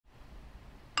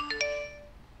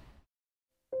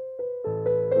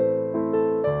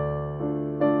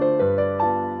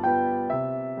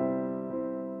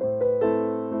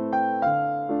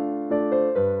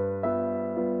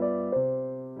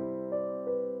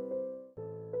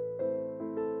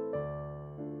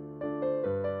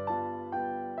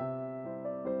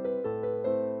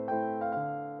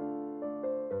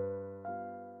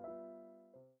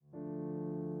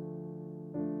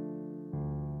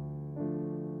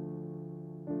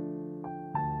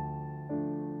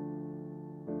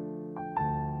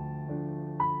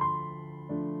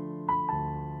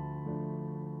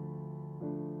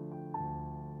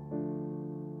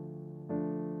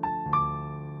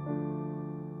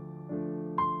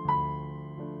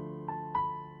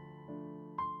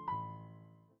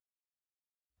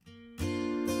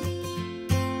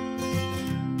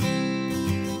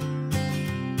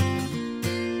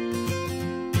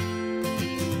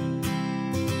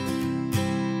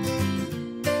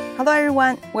Hello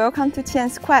everyone, welcome to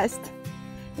Tian's Quest.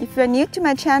 If you're new to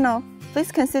my channel,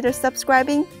 please consider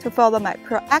subscribing to follow my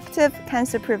proactive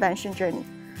cancer prevention journey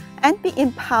and be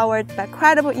empowered by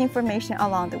credible information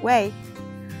along the way.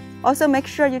 Also make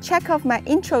sure you check out my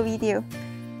intro video,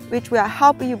 which will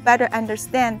help you better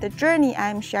understand the journey I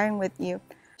am sharing with you.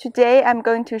 Today I'm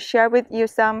going to share with you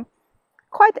some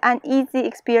quite uneasy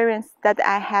experience that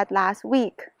I had last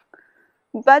week.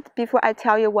 But before I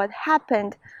tell you what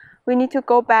happened, we need to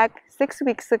go back 6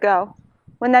 weeks ago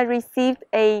when I received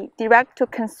a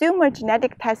direct-to-consumer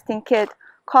genetic testing kit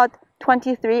called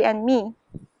 23andMe.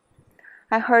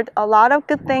 I heard a lot of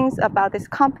good things about this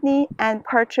company and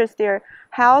purchased their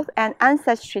health and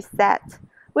ancestry set,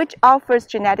 which offers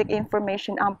genetic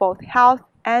information on both health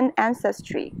and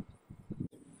ancestry.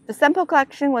 The sample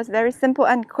collection was very simple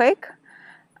and quick.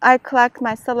 I collect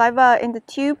my saliva in the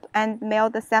tube and mail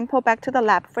the sample back to the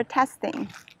lab for testing.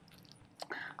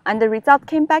 And the result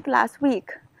came back last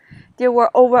week. There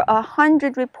were over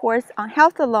 100 reports on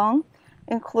health alone,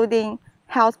 including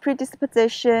health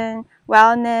predisposition,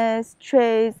 wellness,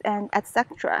 traits, and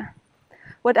etc.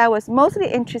 What I was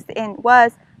mostly interested in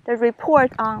was the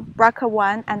report on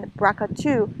BRCA1 and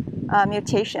BRCA2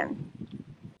 mutation.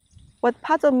 What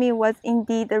puzzled me was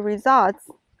indeed the results.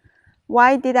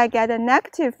 Why did I get a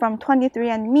negative from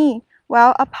 23andMe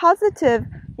while a positive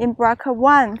in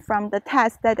BRCA1 from the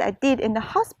test that I did in the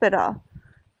hospital?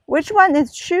 Which one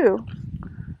is true?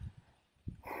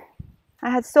 I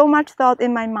had so much thought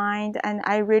in my mind and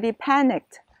I really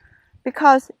panicked.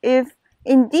 Because if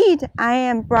indeed I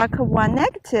am BRCA1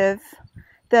 negative,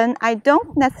 then I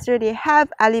don't necessarily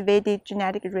have elevated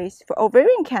genetic risk for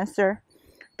ovarian cancer.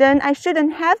 Then I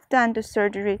shouldn't have done the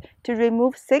surgery to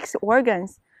remove 6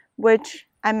 organs, which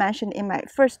I mentioned in my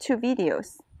first 2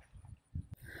 videos.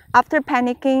 After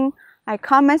panicking, I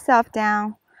calmed myself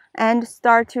down and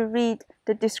start to read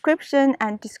the description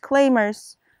and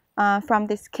disclaimers from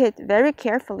this kit very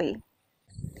carefully.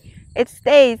 It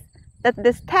states that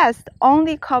this test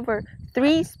only covers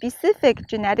 3 specific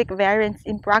genetic variants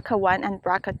in BRCA1 and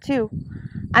BRCA2,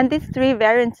 and these 3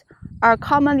 variants are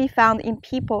commonly found in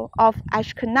people of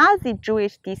Ashkenazi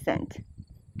Jewish descent.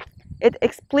 It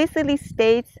explicitly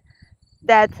states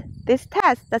that this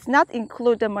test does not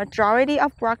include the majority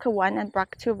of BRCA1 and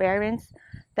BRCA2 variants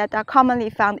that are commonly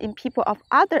found in people of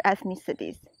other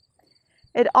ethnicities.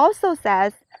 It also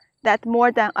says that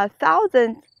more than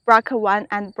 1,000 BRCA1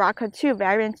 and BRCA2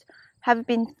 variants have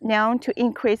been known to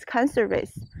increase cancer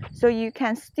risk, so you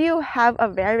can still have a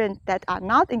variant that are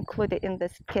not included in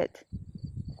this kit.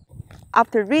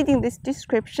 After reading this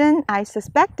description, I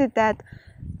suspected that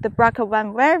the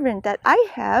BRCA1 variant that I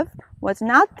have was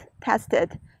not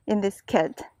tested in this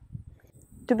kit.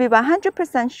 To be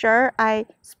 100% sure, I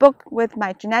spoke with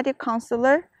my genetic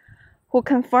counselor, who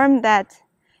confirmed that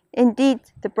indeed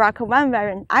the BRCA1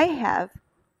 variant I have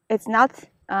is not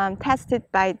tested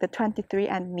by the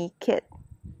 23andMe kit.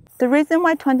 The reason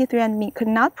why 23andMe could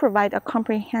not provide a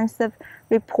comprehensive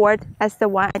report as the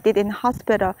one I did in the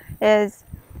hospital is,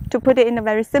 to put it in a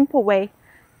very simple way,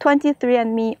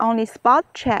 23andMe only spot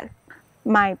checked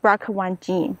my BRCA1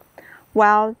 gene,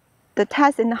 while the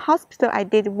test in the hospital I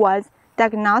did was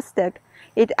diagnostic.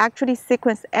 It actually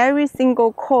sequenced every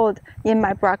single code in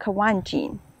my BRCA1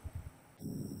 gene.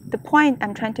 The point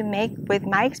I'm trying to make with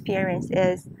my experience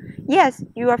is, yes,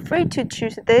 you are free to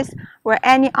choose this or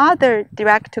any other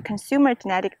direct-to-consumer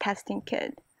genetic testing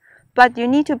kit, but you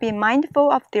need to be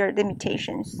mindful of their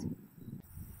limitations.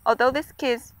 Although these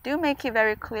kits do make it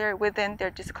very clear within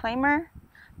their disclaimer,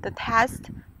 the tests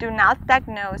do not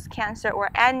diagnose cancer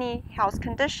or any health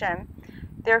condition.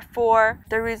 Therefore,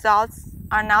 the results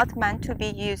are not meant to be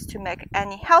used to make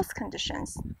any health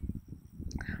conditions.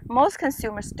 Most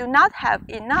consumers do not have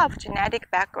enough genetic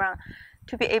background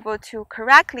to be able to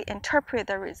correctly interpret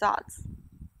the results.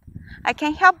 I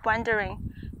can't help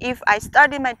wondering if I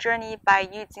started my journey by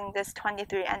using this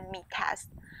 23andMe test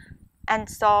and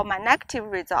saw my negative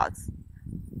results.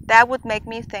 That would make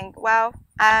me think, well,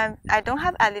 I don't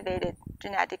have elevated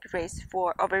genetic risk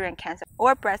for ovarian cancer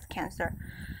or breast cancer.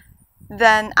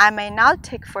 Then I may not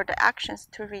take further actions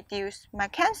to reduce my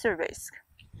cancer risk.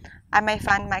 I may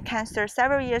find my cancer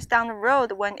several years down the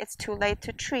road when it's too late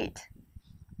to treat.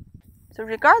 So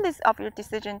regardless of your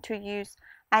decision to use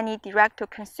any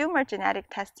direct-to-consumer genetic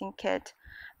testing kit,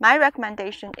 my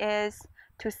recommendation is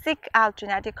to seek out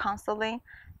genetic counseling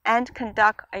and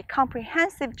conduct a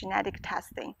comprehensive genetic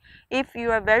testing if you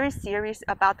are very serious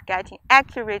about getting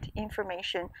accurate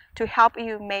information to help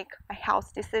you make a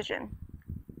health decision.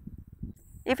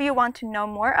 If you want to know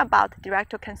more about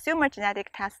direct-to-consumer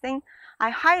genetic testing,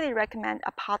 I highly recommend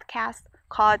a podcast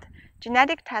called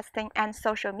Genetic Testing and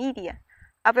Social Media.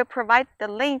 I will provide the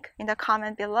link in the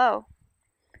comment below.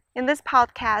 In this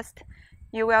podcast,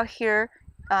 you will hear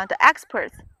the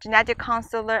experts, genetic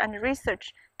counselor, and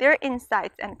research, their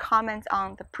insights and comments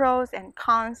on the pros and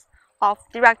cons of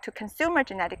direct-to-consumer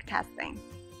genetic testing.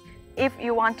 If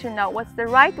you want to know what's the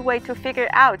right way to figure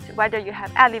out whether you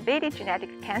have elevated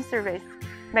genetic cancer risk,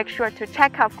 make sure to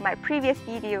check out my previous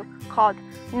video called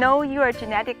Know Your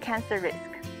Genetic Cancer Risk.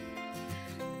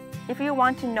 If you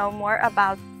want to know more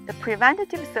about the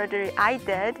preventative surgery I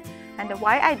did and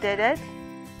why I did it,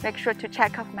 make sure to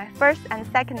check out my first and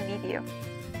second video.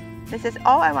 This is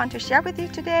all I want to share with you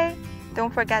today.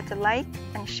 Don't forget to like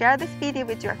and share this video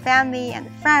with your family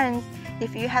and friends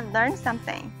if you have learned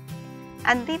something.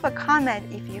 And leave a comment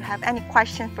if you have any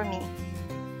questions for me.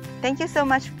 Thank you so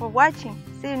much for watching.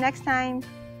 See you next time.